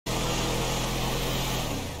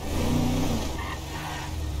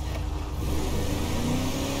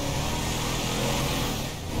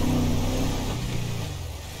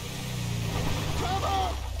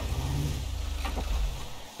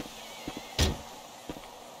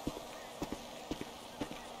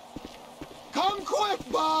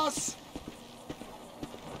boss!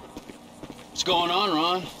 What's going on,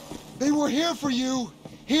 Ron? They were here for you.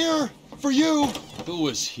 Here for you. Who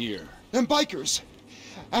was here? Them bikers.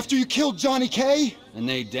 After you killed Johnny K. And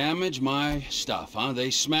they damage my stuff, huh?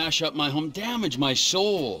 They smash up my home, damage my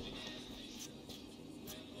soul.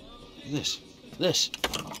 This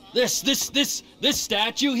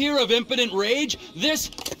statue here of impotent rage, this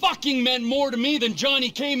fucking meant more to me than Johnny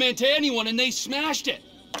K meant to anyone, and they smashed it.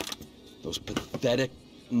 Those pathetic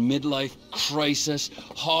midlife crisis,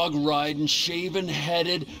 hog-riding,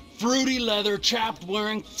 shaven-headed, fruity leather,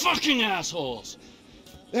 chapped-wearing fucking assholes.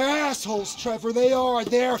 They're assholes, Trevor. They are.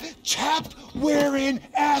 They're chapped-wearing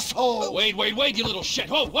assholes. Wait, you little shit.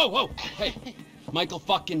 Whoa. Hey, Michael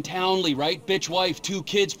fucking Townley, right? Bitch wife, 2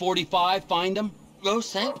 kids, 45. Find him? Los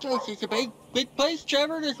Santos is a big place,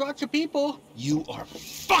 Trevor. There's lots of people. You are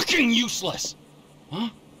fucking useless. Huh?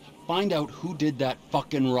 Find out who did that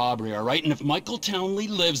fucking robbery, all right? And if Michael Townley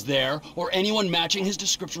lives there, or anyone matching his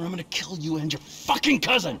description, I'm gonna kill you and your fucking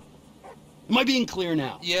cousin. Am I being clear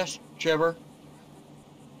now? Yes, Trevor.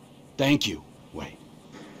 Thank you, Wade.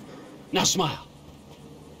 Now smile.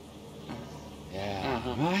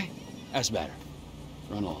 Yeah, right? That's better.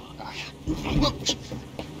 Run along.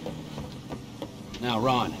 Now,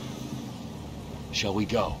 Ron, shall we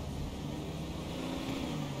go?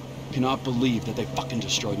 Cannot believe that they fucking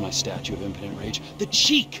destroyed my statue of impotent rage. The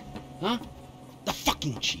cheek, huh? The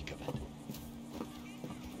fucking cheek of it.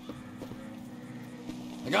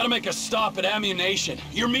 I gotta make a stop at ammunition.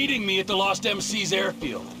 You're meeting me at the Lost MC's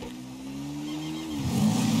airfield.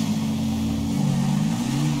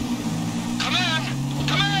 Come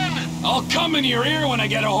in! I'll come in your ear when I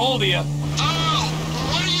get a hold of you. Oh,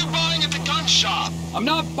 what are you buying at the gun shop? I'm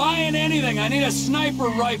not buying anything. I need a sniper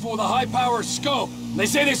rifle with a high-power scope. They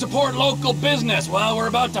say they support local business. Well, we're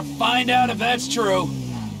about to find out if that's true.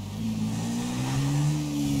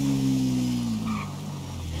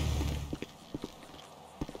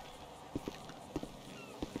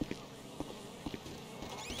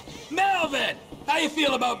 Melvin! How you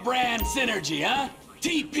feel about brand synergy, huh?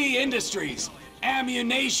 TP Industries.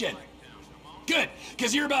 Ammunition. Good,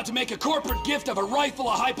 because you're about to make a corporate gift of a rifle,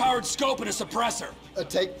 a high-powered scope, and a suppressor.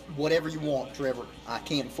 Take whatever you want, Trevor. I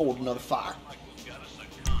can't afford another fire.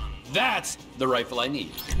 That's the rifle I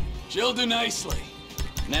need. She'll do nicely.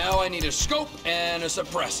 Now I need a scope and a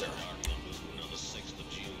suppressor.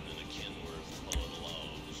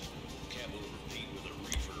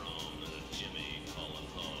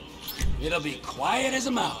 It'll be quiet as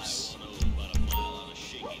a mouse.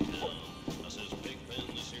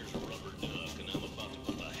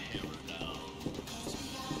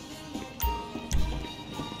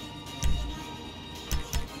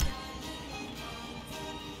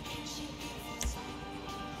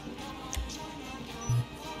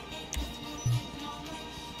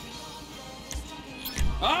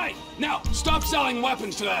 All right, now stop selling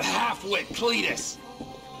weapons to that half-wit Cletus.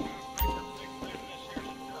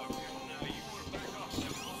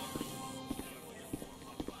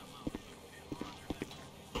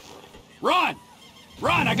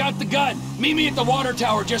 Ron, I got the gun. Meet me at the water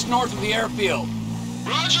tower just north of the airfield.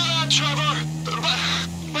 Roger that, Trevor.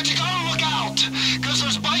 But you gotta look out, because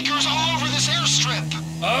there's bikers all over this airstrip.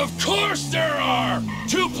 Of course there are!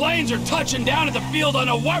 2 planes are touching down at the field on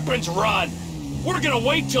a weapons run. We're gonna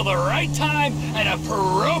wait till the right time and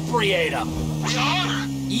appropriate them. We are?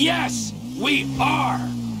 Yes, we are.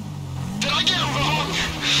 Did I get it wrong?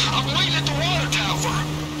 I'm waiting at the water tower.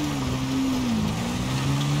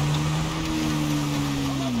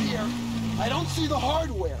 I'm up here. I don't see the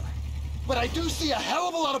hardware, but I do see a hell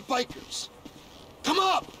of a lot of bikers. Come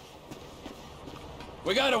up!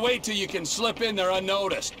 We gotta wait till you can slip in there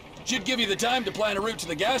unnoticed. Should give you the time to plan a route to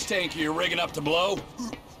the gas tank you're rigging up to blow.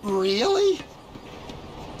 Really?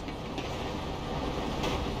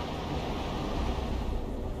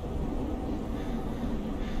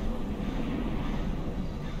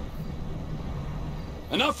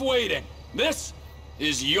 Enough waiting. This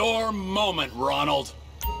is your moment, Ronald.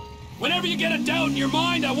 Whenever you get a doubt in your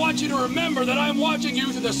mind, I want you to remember that I'm watching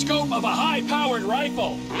you through the scope of a high-powered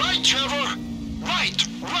rifle. Right, Trevor.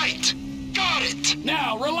 Right. Got it.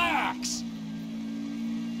 Now, relax.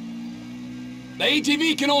 The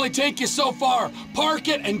ATV can only take you so far. Park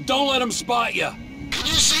it and don't let them spot you. Can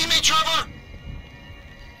you see me, Trevor?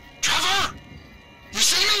 Trevor? You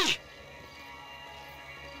see me?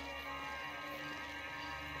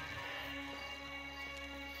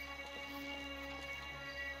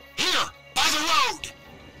 Here, by the road.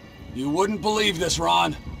 You wouldn't believe this,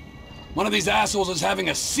 Ron. One of these assholes is having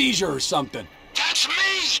a seizure or something. That's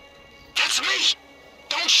me!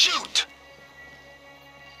 Don't shoot!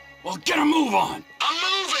 Well, get a move on! I'm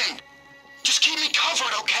moving! Just keep me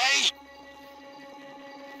covered, okay?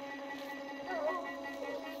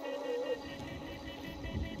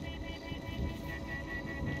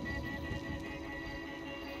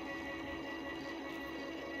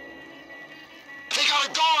 They got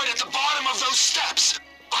a guard at the bottom of those steps!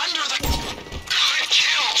 Under the... Good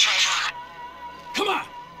kill, Trevor! Come on!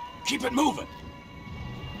 Keep it moving!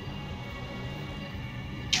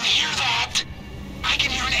 You hear that? I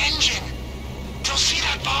can hear an engine! They'll see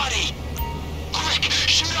that body! Quick,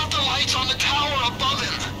 shoot out the lights on the tower above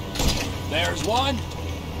him! There's one.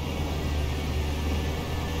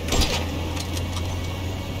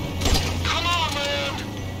 Come on, man!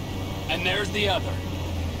 And there's the other.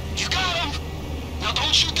 You got him! Now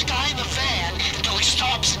don't shoot the guy in the van until he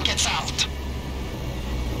stops and gets out.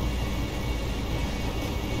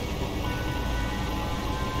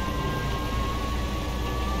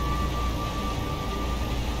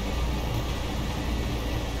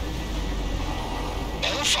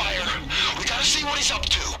 Hold fire. We gotta see what he's up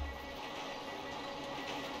to.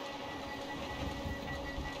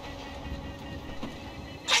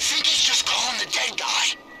 I think he's just calling the dead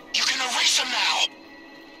guy. You can erase him now.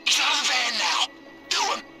 He's out of the van now. Do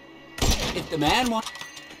him. If the man wants...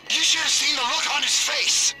 You should have seen the look on his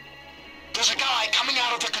face. There's a guy coming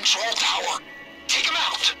out of the control tower. Take him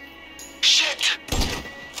out. Shit.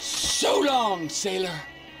 So long, sailor.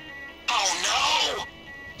 Oh no!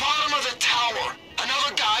 Bottom of the tower.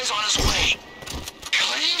 Another guy's on his way.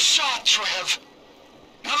 Clean shot, Trev.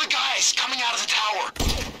 Another guy's coming out of the tower.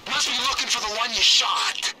 Must be looking for the one you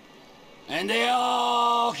shot. And they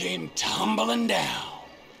all came tumbling down.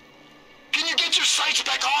 Can you get your sights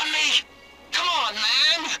back on me? Come on,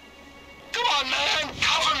 man. Come on, man.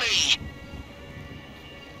 Cover me.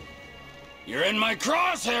 You're in my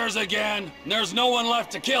crosshairs again. There's no one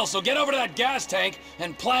left to kill, so get over to that gas tank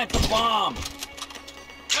and plant the bomb.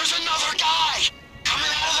 There's another guy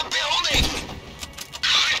coming out of the building.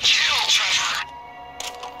 Good kill, Trevor.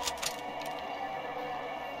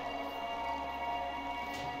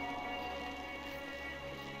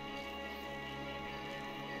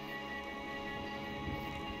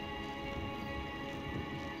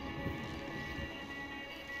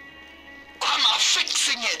 I'm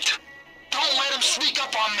fixing it. Don't let him sneak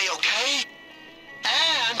up on me, okay?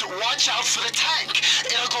 And watch out for the tank.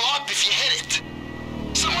 It'll go up if you hit it.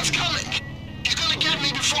 Someone's coming. He's gonna get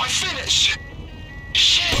me before I finish.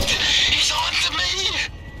 Shit! He's on to me!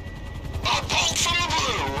 A bolt from the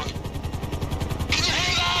blue. Can you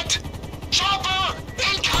hear that? Chopper!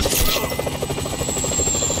 Incoming!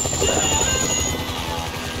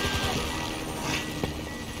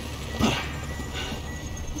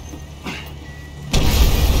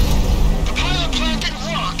 The pilot plant didn't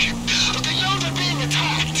work, but they know they're being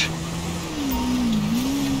attacked.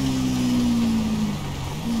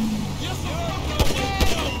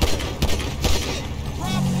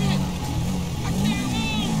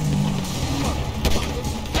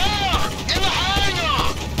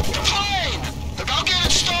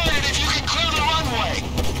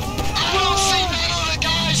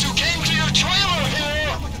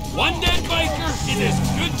 One dead biker is as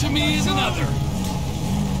good to me as another.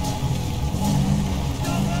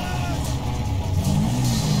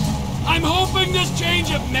 I'm hoping this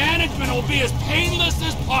change of management will be as painless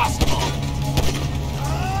as possible.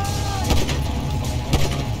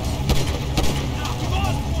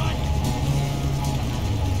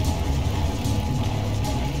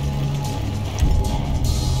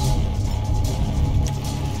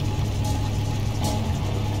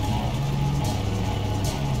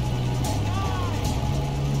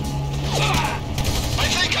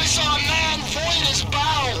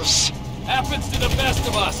 Happens to the best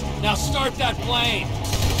of us. Now start that plane.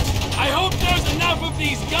 I hope there's enough of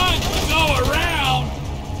these guns to go around.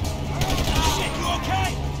 Shit, you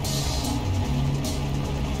okay?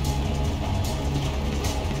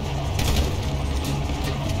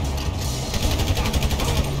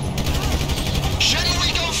 Shouldn't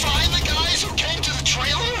we go find the guys who came to the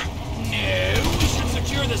trailer? No, we should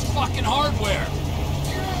secure this fucking hardware.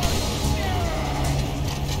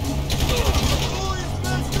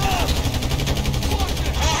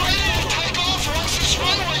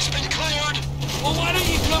 Well, why don't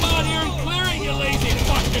you come out here and clear it, you lazy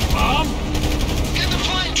fucking bum? Get the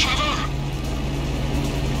plane, Trevor!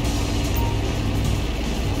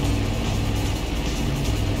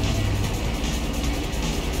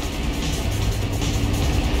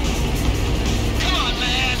 Come on,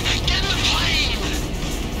 man! Get in the plane!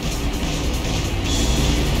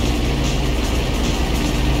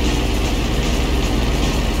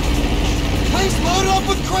 Place loaded up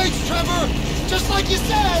with crates, Trevor! Just like you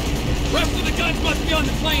said! Rest of the guns must be on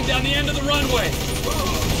the plane down the end of the runway.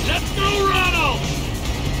 Let's go, Ronald!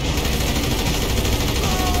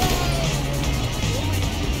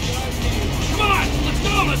 Come on, let's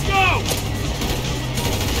go, let's go!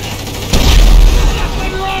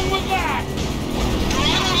 Nothing wrong with that! You're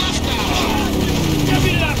on our left now. Get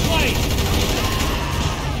me to that plane!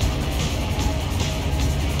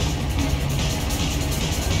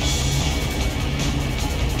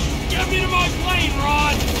 Get me to my plane,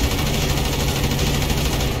 Ron!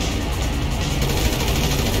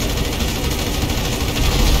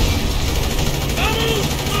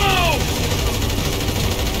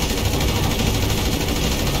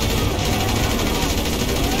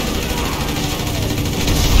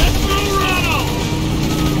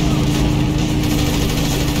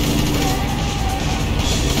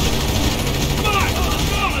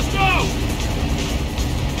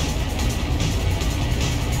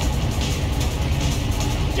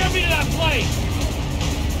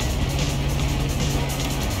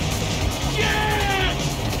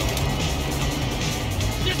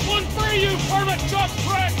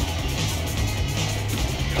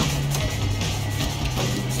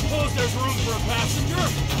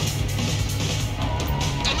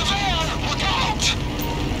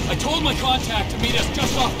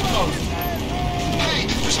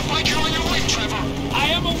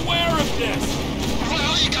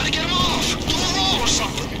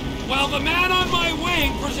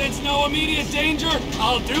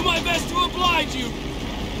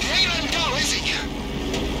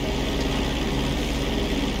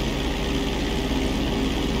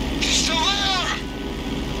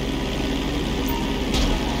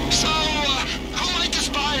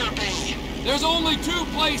 There's only two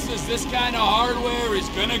places this kind of hardware is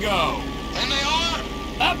gonna go. And they are?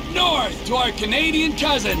 Up north to our Canadian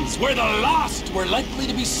cousins, where the lost were likely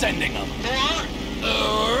to be sending them.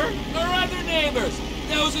 Or our other neighbors,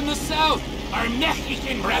 those in the south, our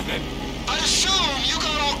Mexican brethren. I assume you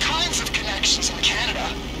got all kinds of connections in Canada.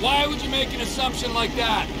 Why would you make an assumption like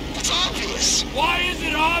that? It's obvious. Why is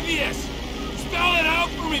it obvious? Spell it out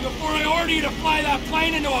for me before I order you to fly that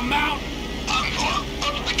plane into a mountain.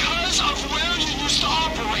 Because of where you used to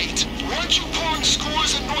operate. Weren't you pouring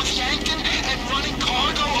scores in North Yankton and running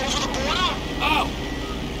cargo over the border? Oh.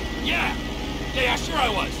 Yeah. Yeah, sure I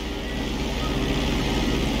was.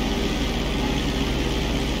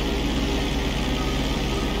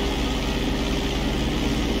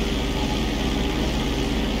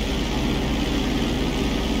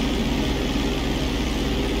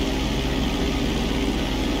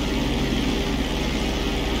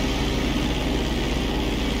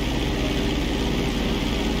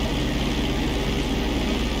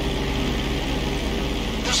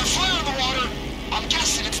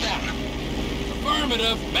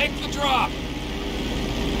 Make the drop.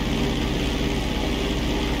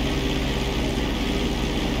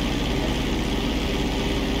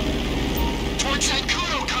 Towards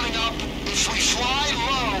Sancudo coming up. If we fly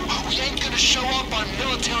low, we ain't gonna show up on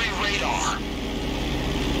military radar.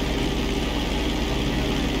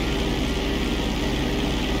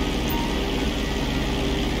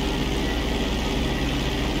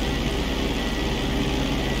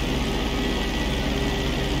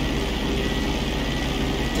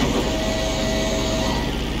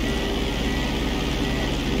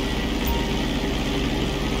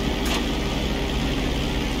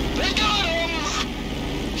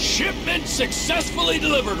 Successfully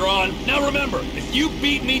delivered, Ron. Now remember, if you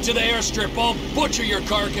beat me to the airstrip, I'll butcher your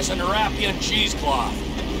carcass and wrap you in cheesecloth.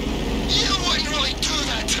 You wouldn't really do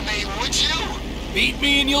that to me, would you? Beat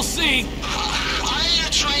me and you'll see. I ain't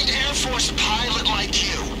a trained Air Force pilot like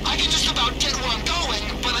you. I can just about get where I'm going,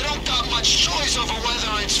 but I don't got much choice over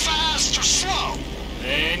whether it's fast or slow.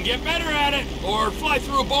 Then get better at it, or fly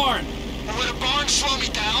through a barn. Would a barn slow me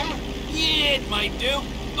down? Yeah, it might do.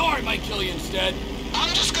 Or it might kill you instead. I'm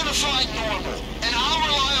just gonna fly normal, and I'll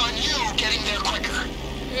rely on you getting there quicker.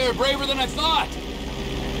 You're braver than I thought.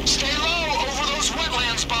 Stay low over those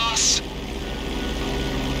wetlands, boss.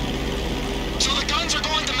 So the guns are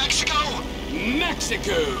going to Mexico?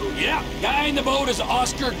 Mexico, yeah. Guy in the boat is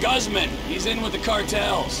Oscar Guzman. He's in with the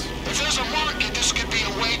cartels. If there's a market, this could be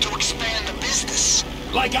a way to expand the business.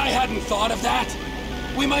 Like I hadn't thought of that.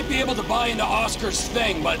 We might be able to buy into Oscar's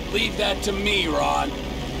thing, but leave that to me, Ron.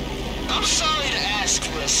 I'm sorry to ask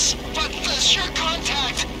this, but does your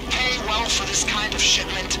contact pay well for this kind of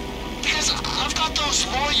shipment? Because I've got those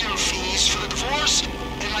lawyer fees for the divorce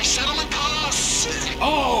and my settlement costs.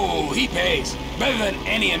 Oh, he pays. Better than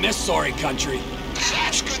any in this sorry country.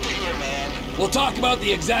 That's good to hear, man. We'll talk about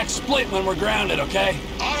the exact split when we're grounded, okay?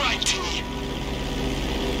 All right, T.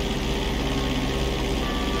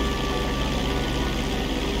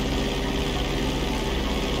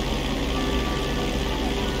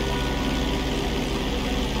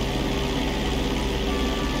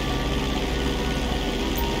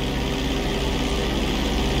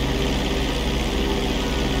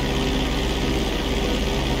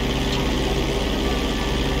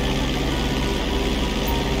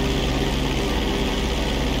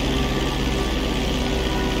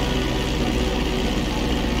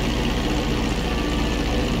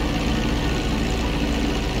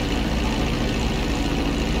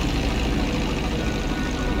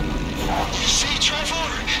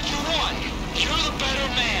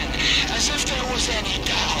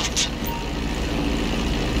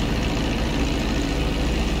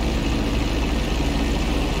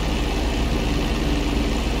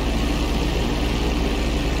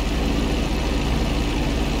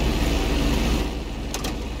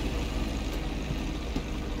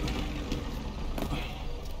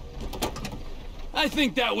 I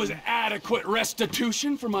think that was adequate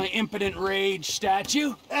restitution for my impotent rage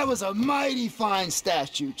statue. That was a mighty fine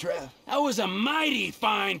statue, Trev. That was a mighty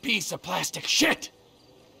fine piece of plastic shit.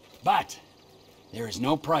 But there is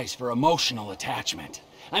no price for emotional attachment.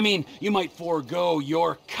 I mean, you might forego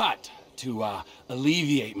your cut to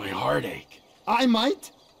alleviate my heartache. I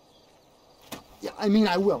might? Yeah, I mean,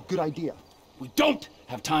 I will. Good idea. We don't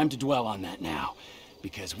have time to dwell on that now,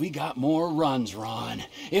 because we got more runs, Ron.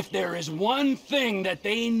 If there is one thing that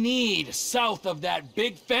they need south of that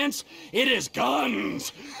big fence, it is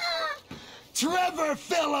guns. Trevor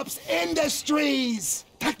Philips Industries!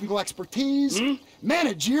 Technical expertise,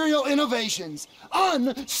 managerial innovations,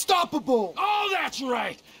 unstoppable! Oh, that's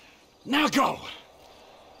right! Now go.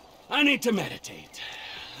 I need to meditate,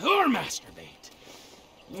 or masturbate,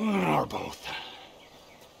 or both.